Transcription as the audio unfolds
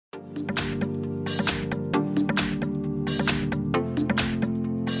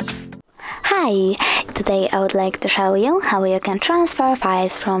Hi! Today I would like to show you how you can transfer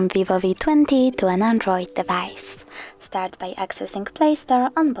files from VIVO V20 to an Android device. Start by accessing Play Store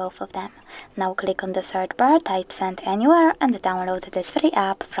on both of them. Now click on the search bar, type Send Anywhere and download this free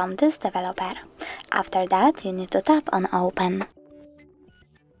app from this developer. After that, you need to tap on Open.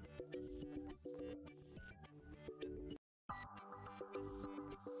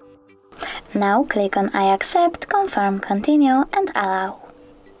 Now click on I accept, confirm, continue and allow.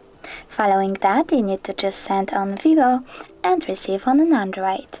 Following that, you need to just send on VIVO and receive on an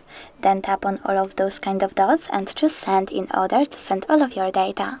Android. Then tap on all of those kind of dots and just send in order to send all of your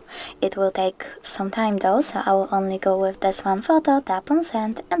data. It will take some time though, so I will only go with this one photo, tap on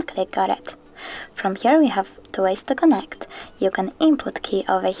send and click got it. From here we have two ways to connect. You can input key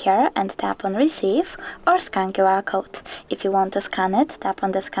over here and tap on receive or scan QR code. If you want to scan it, tap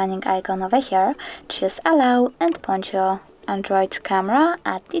on the scanning icon over here, choose allow and point your Android camera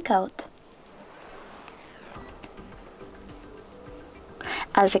at the code.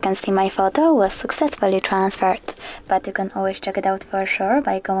 As you can see, my photo was successfully transferred, but you can always check it out for sure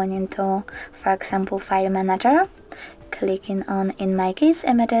by going into, for example, File Manager, clicking on, in my case,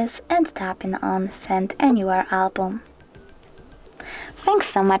 Images, and tapping on Send Anywhere album. Thanks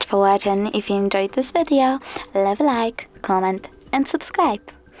so much for watching. If you enjoyed this video, leave a like, comment and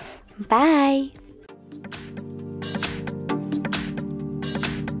subscribe. Bye!